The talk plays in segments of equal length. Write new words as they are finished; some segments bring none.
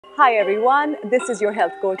Hi everyone, this is your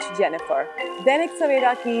health coach Jennifer. Dainik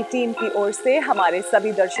Savera की team की ओर से हमारे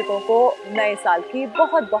सभी दर्शकों को नए साल की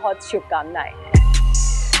बहुत बहुत शुभकामनाएं।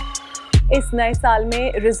 इस नए साल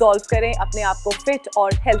में रिजॉल्व करें अपने आप को फिट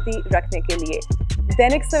और हेल्थी रखने के लिए।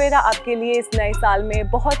 दैनिक सवेरा आपके लिए इस नए साल में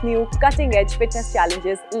बहुत new cutting edge fitness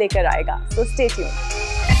challenges लेकर आएगा, so stay tuned.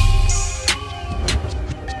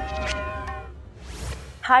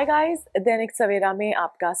 Hi guys, Dainik Savera में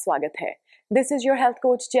आपका स्वागत है। This is your health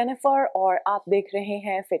coach Jennifer और आप देख रहे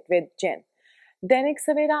हैं फिट विद जेन। दैनिक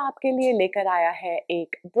सवेरा आपके लिए लेकर आया है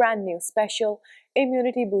एक brand new special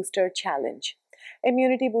immunity booster challenge.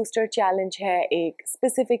 Immunity booster challenge है एक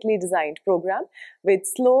specifically designed programme with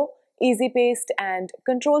slow, easy paced and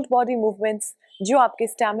controlled body movements जो आपके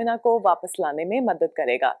स्टैमिना को वापस लाने में मदद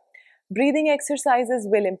करेगा। Breathing exercises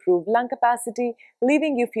will improve lung capacity,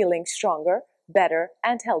 leaving you feeling stronger, better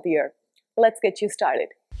and healthier. Let's get you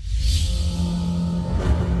started.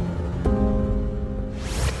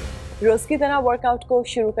 रोज की तरह वर्कआउट को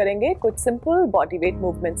शुरू करेंगे कुछ सिंपल बॉडी वेट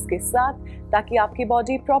मूवमेंट्स के साथ ताकि आपकी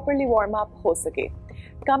बॉडी प्रॉपर्ली वार्म अप हो सके।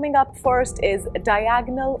 Coming up first is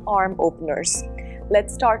diagonal arm openers.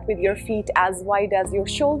 Let's start with your feet as wide as your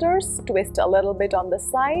shoulders. Twist a little bit on the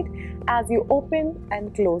side as you open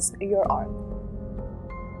and close your arm.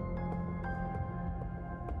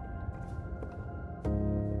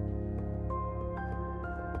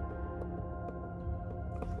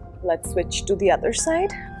 Let's switch to the other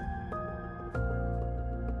side.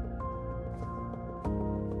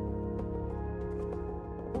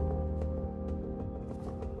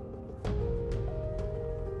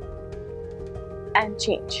 And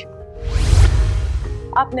change.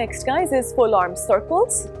 Up next, guys, is full arm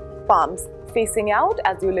circles, palms facing out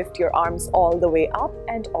as you lift your arms all the way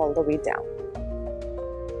up and all the way down.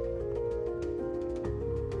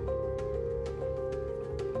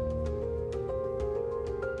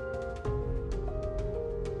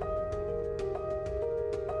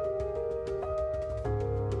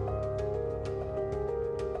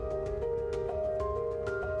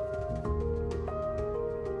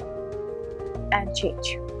 And change.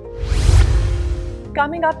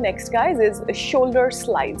 Coming up next, guys, is shoulder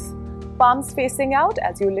slides. Palms facing out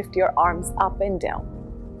as you lift your arms up and down.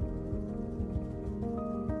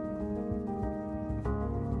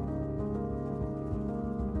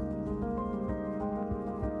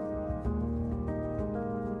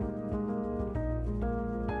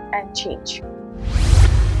 And change.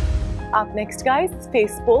 Up next, guys,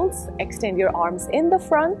 face pulls. Extend your arms in the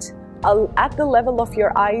front at the level of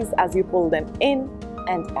your eyes as you pull them in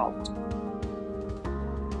and out.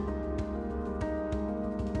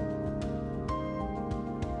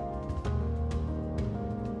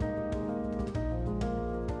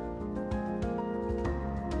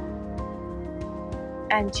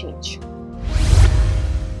 And change.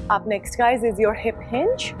 Up next, guys, is your hip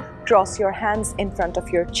hinge. Cross your hands in front of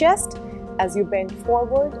your chest as you bend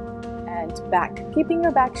forward and back, keeping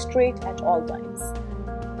your back straight at all times.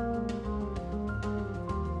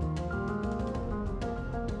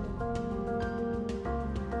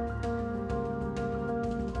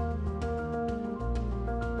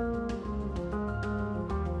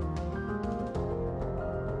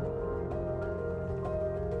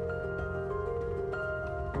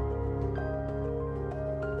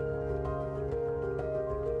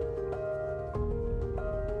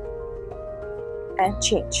 And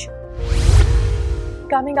change.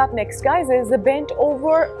 Coming up next, guys, is the bent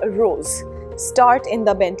over rows. Start in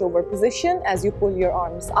the bent over position as you pull your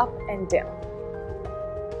arms up and down.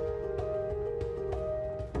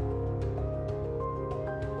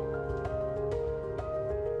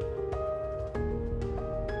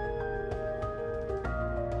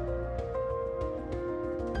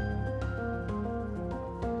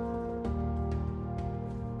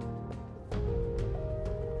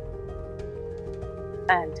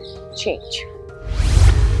 And change.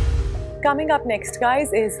 Coming up next,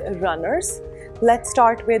 guys, is runners. Let's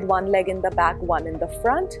start with one leg in the back, one in the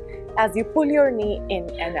front as you pull your knee in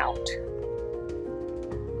and out.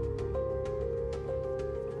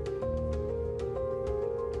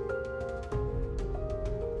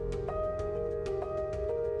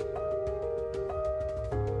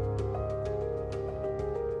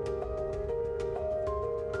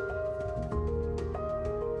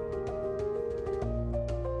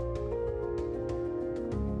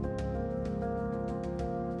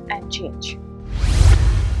 And change.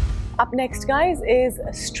 Up next, guys, is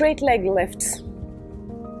straight leg lifts.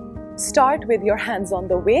 Start with your hands on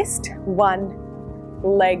the waist, one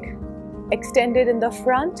leg extended in the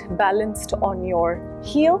front, balanced on your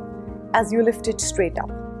heel as you lift it straight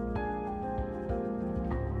up.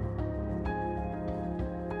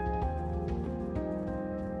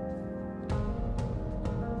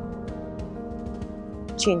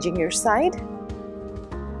 Changing your side.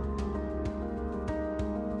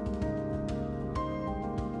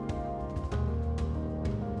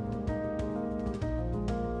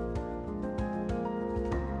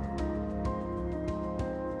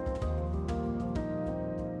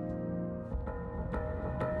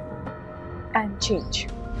 And change.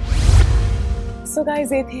 So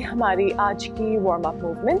guys, ये थी हमारी आज की warm up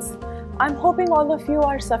movements. I'm hoping all of you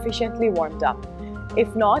are sufficiently warmed up.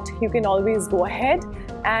 If not, you can always go ahead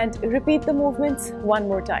and repeat the movements one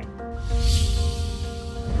more time.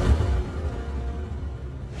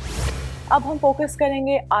 अब हम focus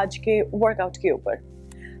करेंगे आज के वर्कआउट के ऊपर.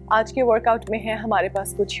 आज के वर्कआउट में है हमारे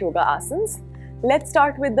पास कुछ yoga asanas. Let's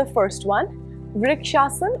start with the first one,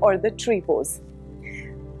 Vrikshasana or the tree pose.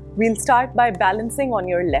 We'll start by balancing on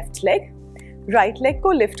your left leg. Right leg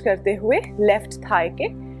को lift करते हुए left thigh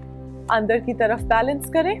के अंदर की तरफ balance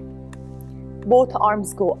करें. Both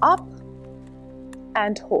arms go up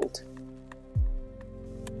and hold.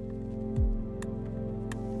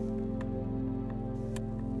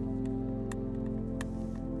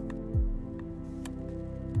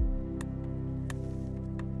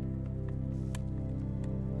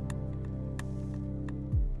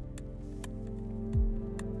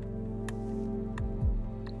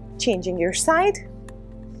 Changing your side,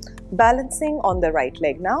 balancing on the right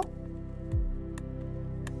leg now.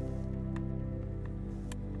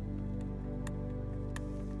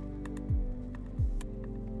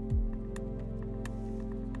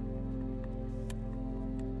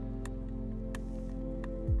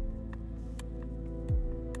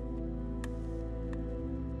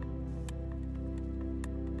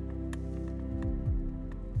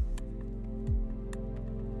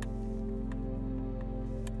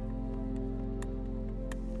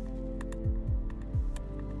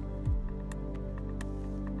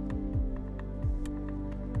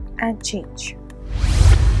 And change.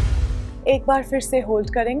 एक बार फिर से होल्ड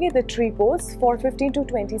करेंगे the tree pose for 15 to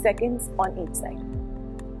 20 seconds on each side.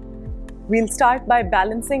 We'll start by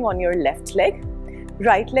balancing on your left leg.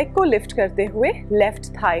 Right leg को lift करते हुए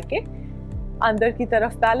left thigh के अंदर की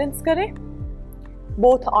तरफ balance करें.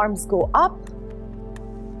 Both arms go up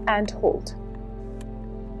and hold.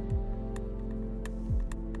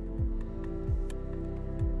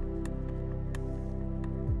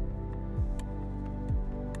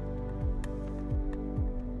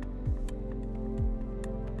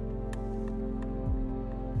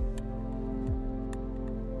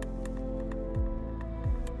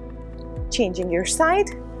 Changing your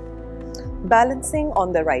side, balancing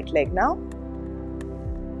on the right leg now.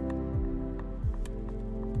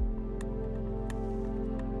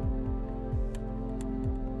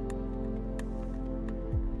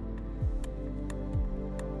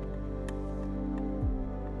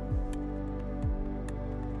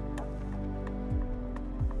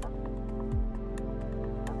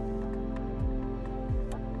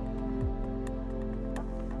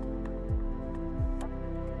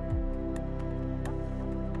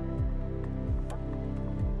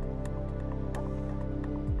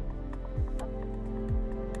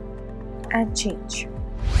 And change.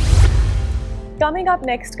 Coming up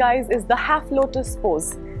next, guys, is the half lotus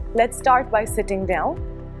pose. Let's start by sitting down.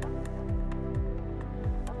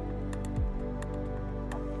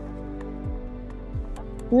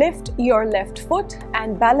 Lift your left foot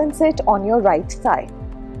and balance it on your right thigh.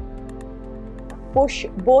 Push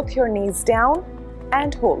both your knees down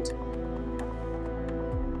and hold.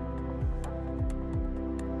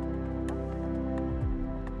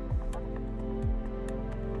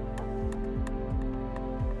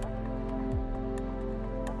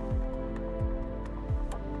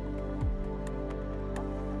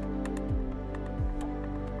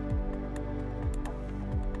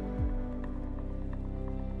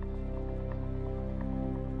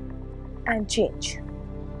 And change.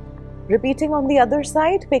 Repeating on the other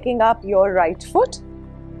side, picking up your right foot,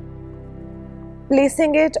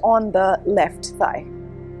 placing it on the left thigh,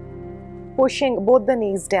 pushing both the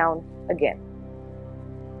knees down again.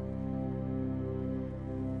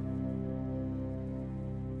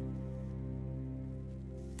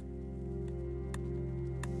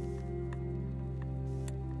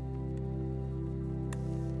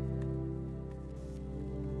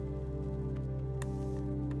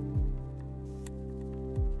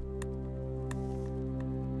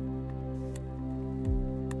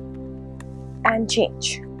 And change.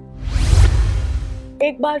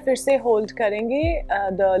 एक बार फिर से hold करेंगे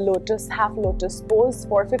the lotus half lotus pose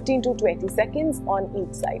for 15 to 20 seconds on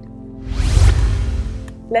each side.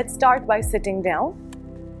 Let's start by sitting down.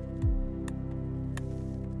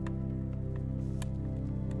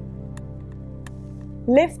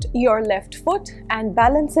 Lift your left foot and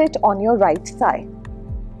balance it on your right thigh.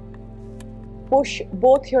 Push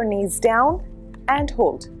both your knees down and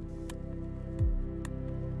hold.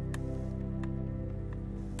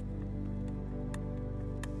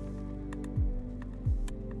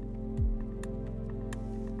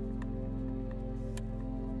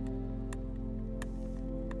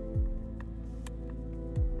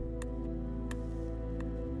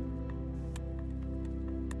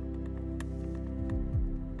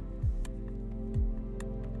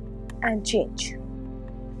 And change.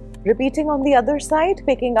 Repeating on the other side,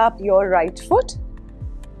 picking up your right foot,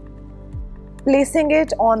 placing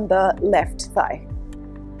it on the left thigh,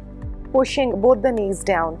 pushing both the knees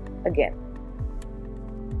down again.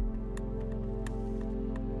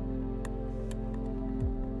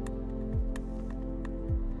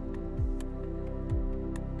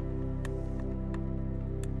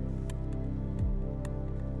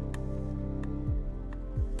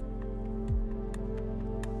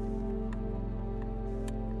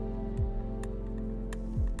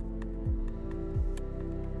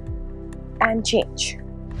 And change.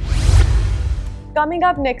 Coming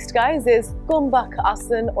up next, guys, is Kumbhak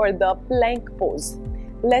Asana or the plank pose.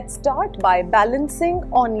 Let's start by balancing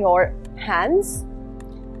on your hands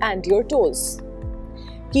and your toes,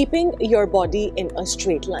 keeping your body in a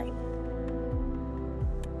straight line.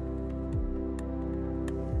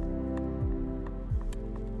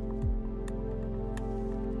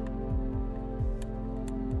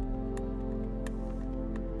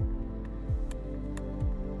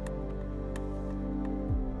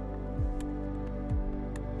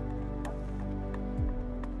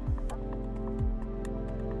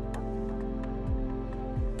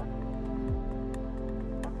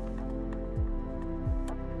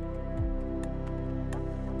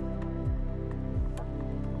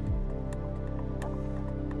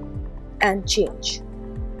 And change.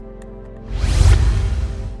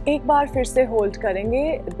 एक बार फिर से hold करेंगे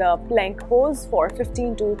the plank pose for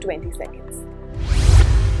 15 to 20 seconds.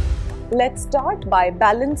 Let's start by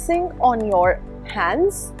balancing on your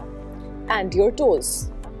hands and your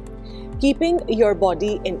toes, keeping your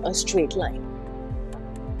body in a straight line.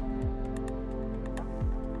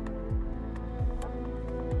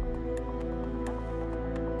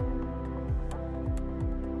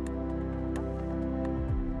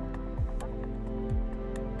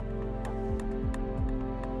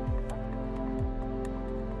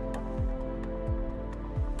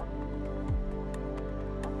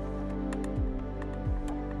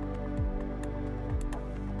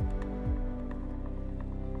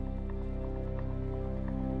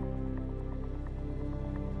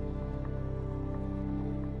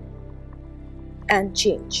 And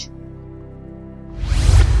change.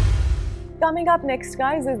 Coming up next,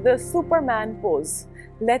 guys, is the Superman pose.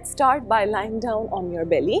 Let's start by lying down on your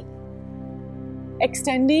belly,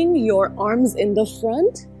 extending your arms in the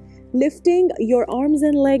front, lifting your arms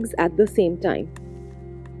and legs at the same time.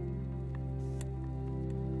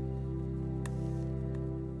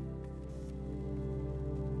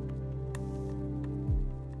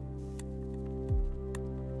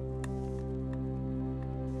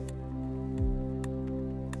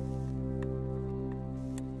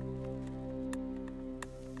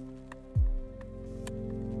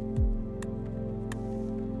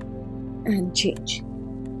 And change.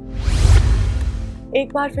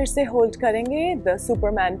 एक बार फिर से hold करेंगे the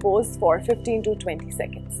Superman pose for 15 to 20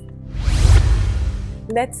 seconds.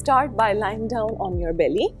 Let's start by lying down on your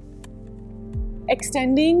belly,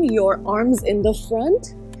 extending your arms in the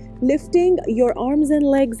front, lifting your arms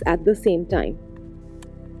and legs at the same time.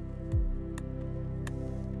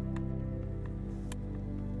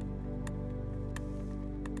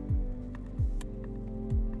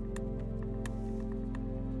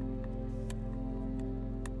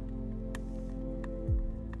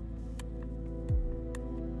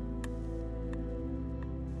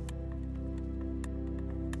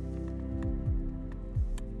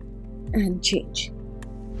 And change.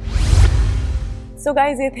 So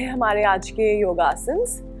guys, ये थे हमारे आज के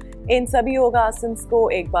योगासन्स. इन सभी योगासन्स को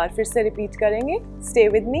एक बार फिर से रिपीट करेंगे. Stay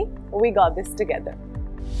with me, we got this together.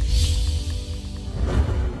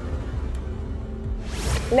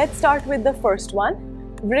 Let's start with the first one,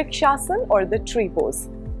 Vrikshasana or the tree pose.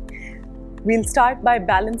 We'll start by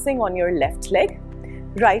balancing on your left leg.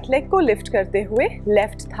 Right leg को lift करते हुए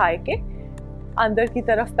left thigh के अंदर की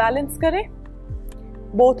तरफ balance करें.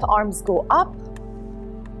 Both arms go up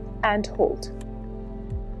and hold.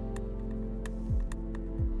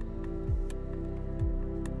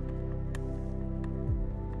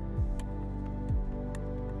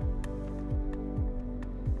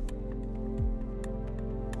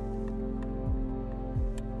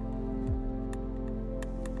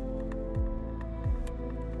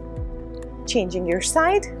 Changing your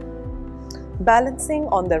side, balancing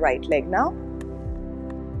on the right leg now.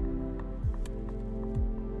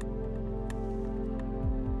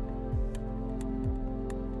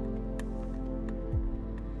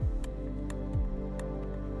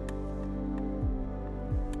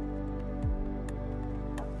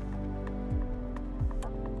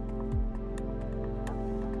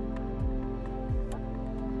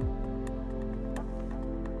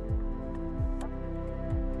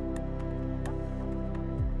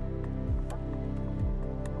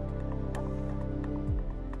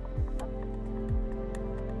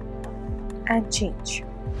 And change.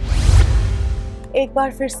 एक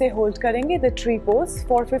बार फिर से होल्ड करेंगे the tree pose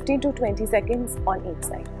for 15 to 20 seconds on each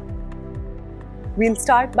side. We'll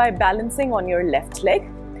start by balancing on your left leg.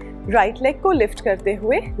 Right leg को lift करते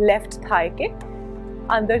हुए left thigh के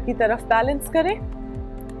अंदर की तरफ balance करें.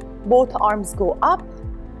 Both arms go up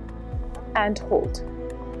and hold.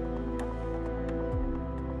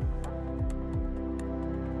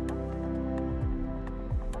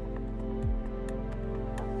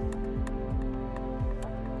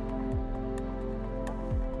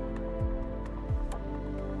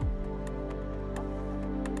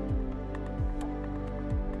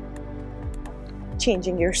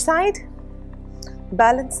 Changing your side,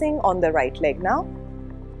 balancing on the right leg now.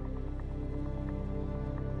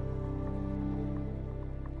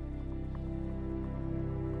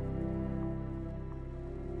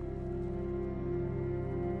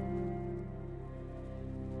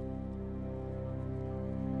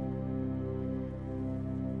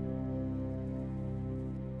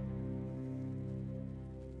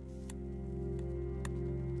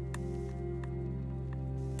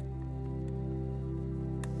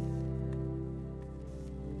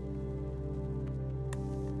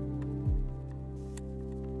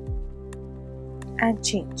 And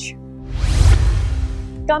change.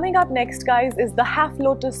 Coming up next, guys, is the half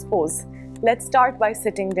lotus pose. Let's start by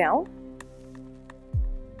sitting down.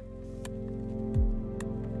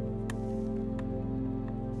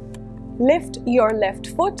 Lift your left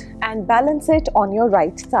foot and balance it on your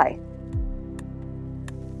right thigh.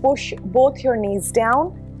 Push both your knees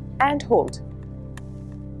down and hold.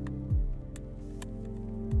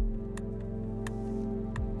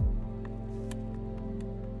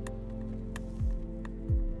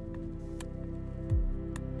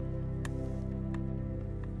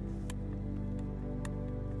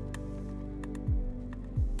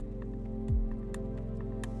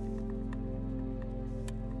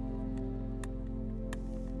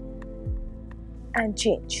 And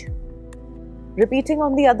change. Repeating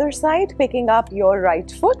on the other side, picking up your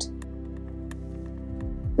right foot,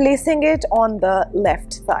 placing it on the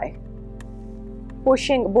left thigh,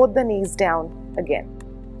 pushing both the knees down again.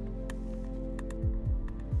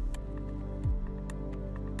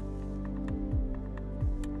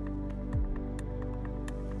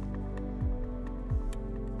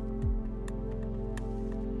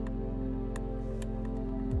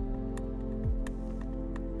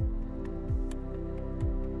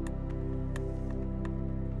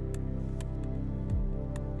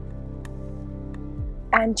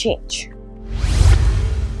 And change.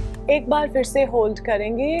 एक बार फिर से hold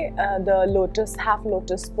करेंगे the lotus half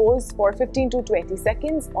lotus pose for 15 to 20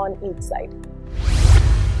 seconds on each side.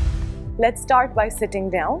 Let's start by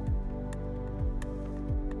sitting down.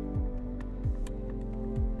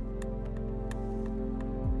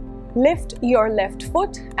 Lift your left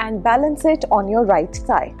foot and balance it on your right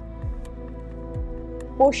thigh.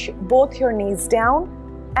 Push both your knees down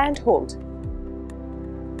and hold.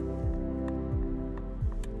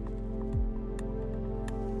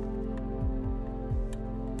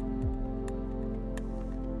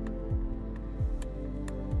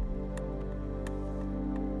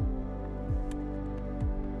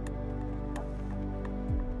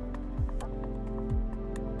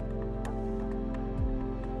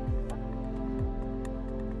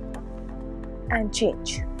 And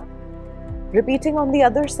change. Repeating on the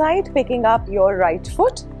other side, picking up your right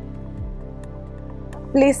foot,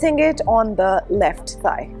 placing it on the left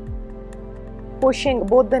thigh, pushing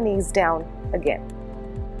both the knees down again.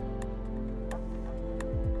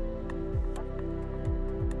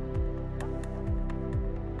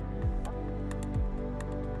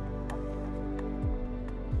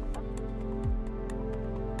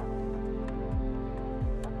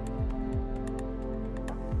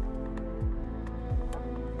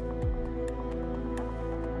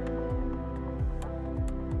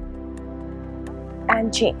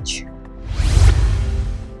 And change.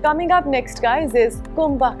 Coming up next, guys, is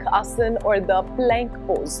Kumbhak Asana or the plank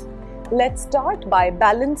pose. Let's start by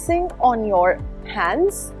balancing on your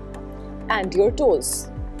hands and your toes.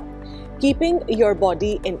 keeping your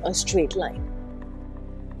body in a straight line.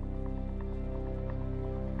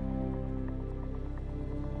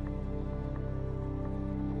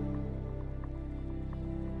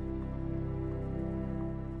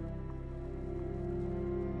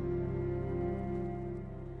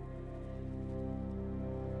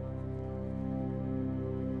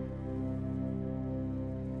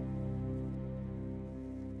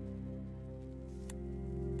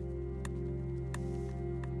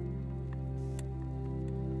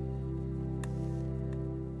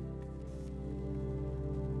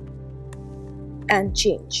 And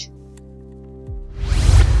change.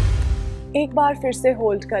 एक बार फिर से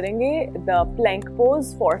hold करेंगे the plank pose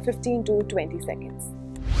for 15 to 20 seconds.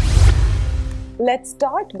 Let's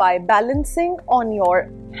start by balancing on your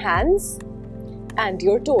hands and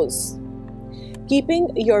your toes,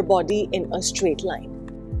 keeping your body in a straight line.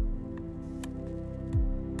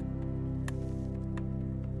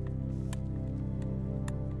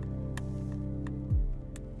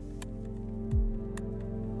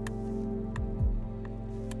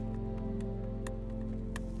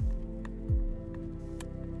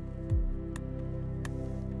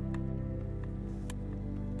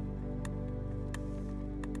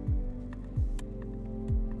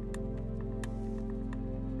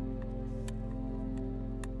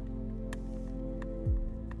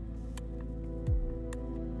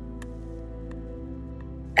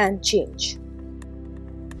 And change.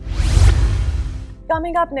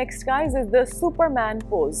 Coming up next, guys, is the Superman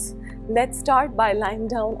pose. Let's start by lying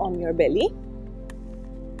down on your belly,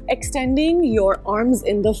 extending your arms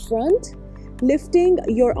in the front, lifting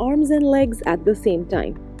your arms and legs at the same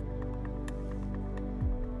time.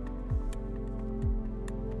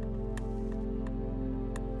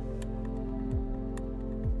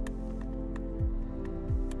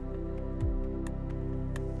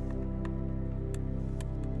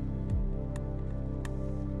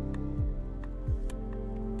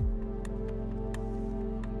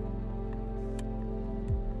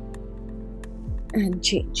 And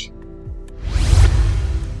change.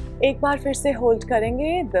 एक बार फिर से hold करेंगे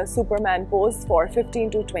the Superman pose for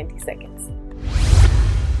 15 to 20 seconds.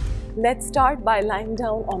 Let's start by lying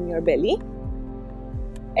down on your belly,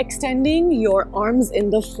 extending your arms in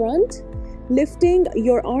the front, lifting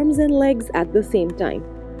your arms and legs at the same time.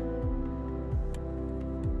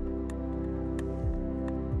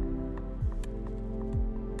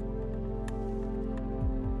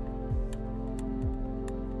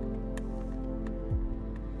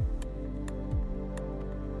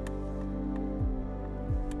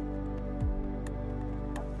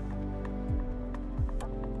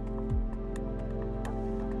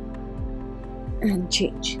 And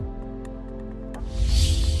change.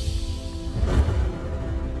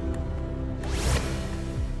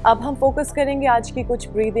 अब हम focus करेंगे आज की कुछ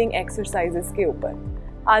breathing exercises के ऊपर।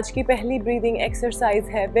 आज की पहली ब्रीदिंग एक्सरसाइज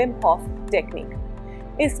है विम हॉफ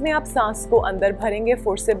टेक्निक। इसमें आप सांस को अंदर भरेंगे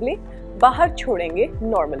फोर्सिबली, बाहर छोड़ेंगे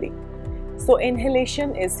normally. So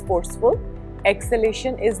inhalation is forceful,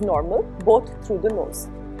 exhalation is normal, both through the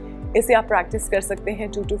nose. इसे आप प्रैक्टिस कर सकते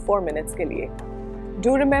हैं 2 to 4 minutes के लिए।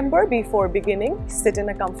 Do remember, before beginning, sit in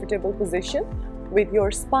a comfortable position with your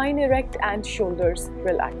spine erect and shoulders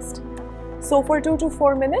relaxed. So for 2 to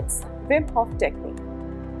 4 minutes, Wim Hof technique.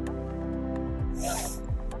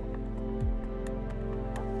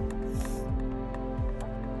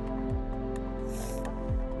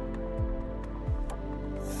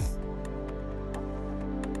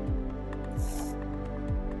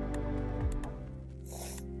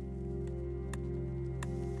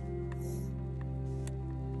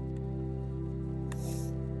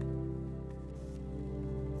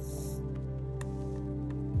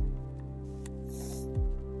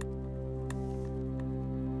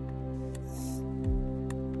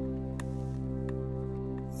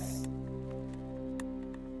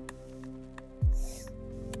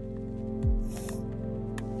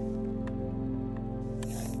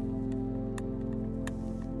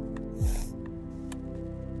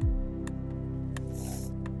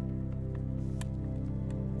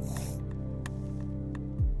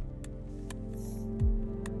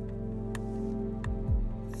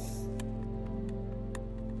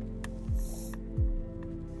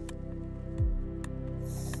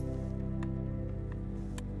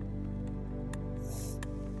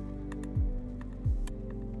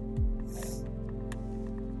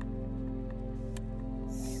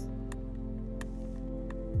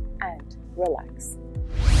 And relax.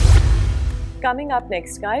 Coming up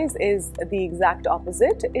next, guys, is the exact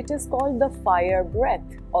opposite. It is called the fire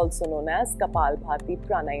breath, also known as Kapalbhati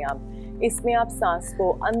Pranayam. इसमें आप सांस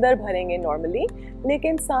को अंदर भरेंगे normally,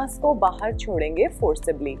 लेकिन सांस को बाहर छोड़ेंगे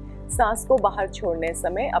फोर्सिबली। सांस को बाहर छोड़ने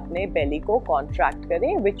समय अपने बेली को कॉन्ट्रैक्ट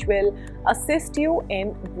करें, which will assist you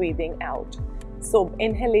in breathing out. So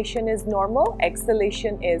inhalation is normal,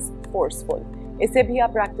 exhalation is forceful. इसे भी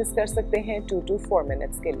आप प्रैक्टिस कर सकते हैं 2 to 4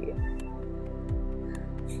 मिनट्स के लिए।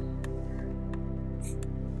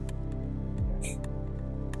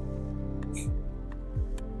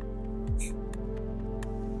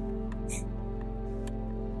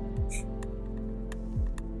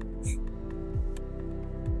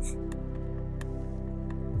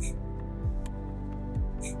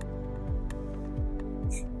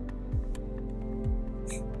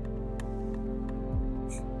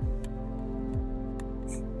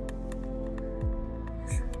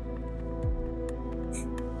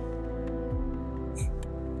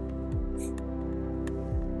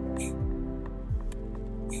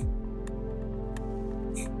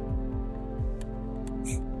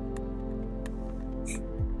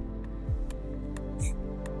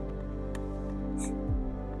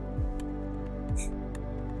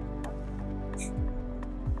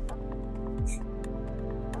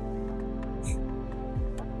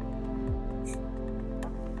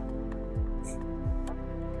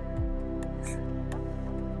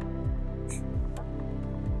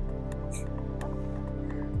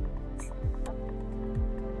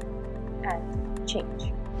 And change.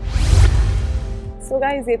 So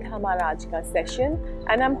guys, ये था हमारा आज का session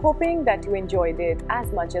and I'm hoping that you enjoyed it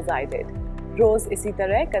as much as I did. रोज इसी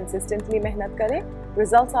तरह कंसिस्टेंटली मेहनत करें,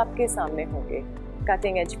 रिजल्ट्स आपके सामने होंगे।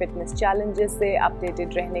 कटिंग एज फिटनेस चैलेंजेस से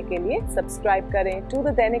अपडेटेड रहने के लिए सब्सक्राइब करें to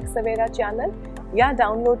the Dainik Savera channel या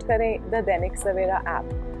डाउनलोड करें द दैनिक सवेरा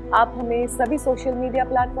ऐप। आप हमें सभी सोशल मीडिया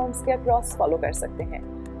प्लेटफॉर्म्स के अक्रॉस फॉलो कर सकते हैं।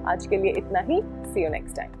 आज के लिए इतना ही। सी यू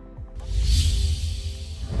नेक्स्ट टाइम।